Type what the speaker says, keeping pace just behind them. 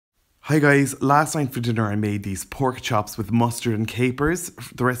Hi guys, last night for dinner I made these pork chops with mustard and capers.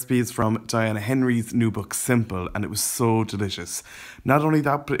 The recipe is from Diana Henry's new book Simple and it was so delicious. Not only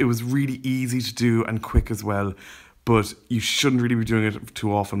that, but it was really easy to do and quick as well, but you shouldn't really be doing it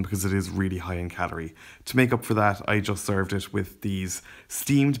too often because it is really high in calorie. To make up for that, I just served it with these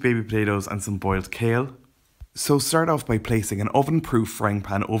steamed baby potatoes and some boiled kale. So start off by placing an oven-proof frying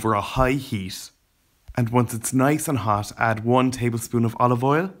pan over a high heat, and once it's nice and hot, add 1 tablespoon of olive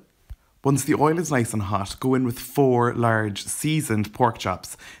oil. Once the oil is nice and hot, go in with 4 large seasoned pork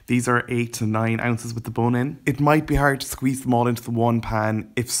chops. These are 8 to 9 ounces with the bone in. It might be hard to squeeze them all into the one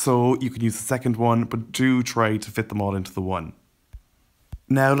pan. If so, you can use the second one, but do try to fit them all into the one.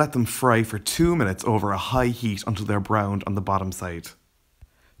 Now let them fry for 2 minutes over a high heat until they're browned on the bottom side.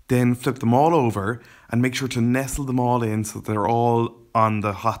 Then flip them all over and make sure to nestle them all in so that they're all on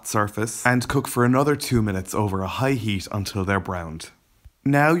the hot surface, and cook for another 2 minutes over a high heat until they're browned.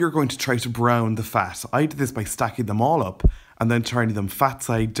 Now you're going to try to brown the fat. I did this by stacking them all up and then turning them fat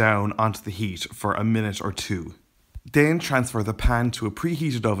side down onto the heat for a minute or 2. Then transfer the pan to a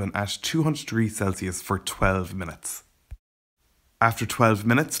preheated oven at 200 degrees Celsius for 12 minutes. After 12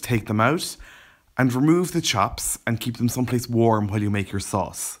 minutes, take them out and remove the chops and keep them someplace warm while you make your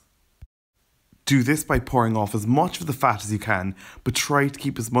sauce. Do this by pouring off as much of the fat as you can, but try to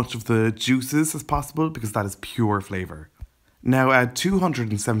keep as much of the juices as possible because that is pure flavour. Now add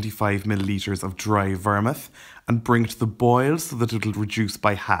 275 millilitres of dry vermouth and bring it to the boil so that it will reduce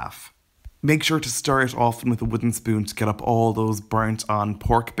by half. Make sure to stir it often with a wooden spoon to get up all those burnt on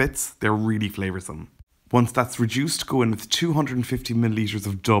pork bits. They're really flavoursome. Once that's reduced, go in with 250 millilitres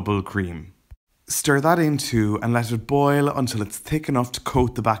of double cream. Stir that in too and let it boil until it's thick enough to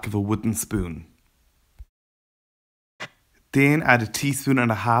coat the back of a wooden spoon. Then add 1.5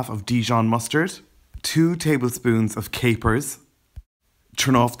 teaspoons of Dijon mustard, 2 tablespoons of capers.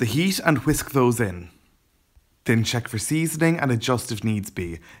 Turn off the heat and whisk those in. Then check for seasoning and adjust if needs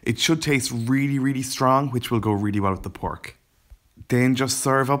be. It should taste really strong, which will go really well with the pork. Then just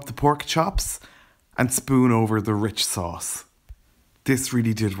serve up the pork chops and spoon over the rich sauce. This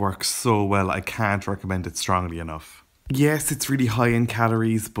really did work so well, I can't recommend it strongly enough. Yes, it's really high in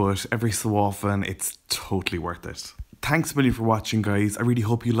calories, but every so often it's totally worth it. Thanks a million for watching, guys. I really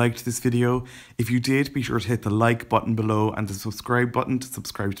hope you liked this video. If you did, be sure to hit the like button below and the subscribe button to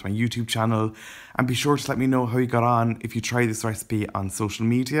subscribe to my YouTube channel. And be sure to let me know how you got on if you try this recipe on social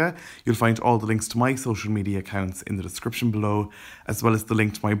media. You'll find all the links to my social media accounts in the description below, as well as the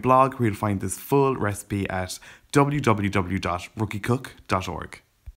link to my blog where you'll find this full recipe at www.rookiecook.org.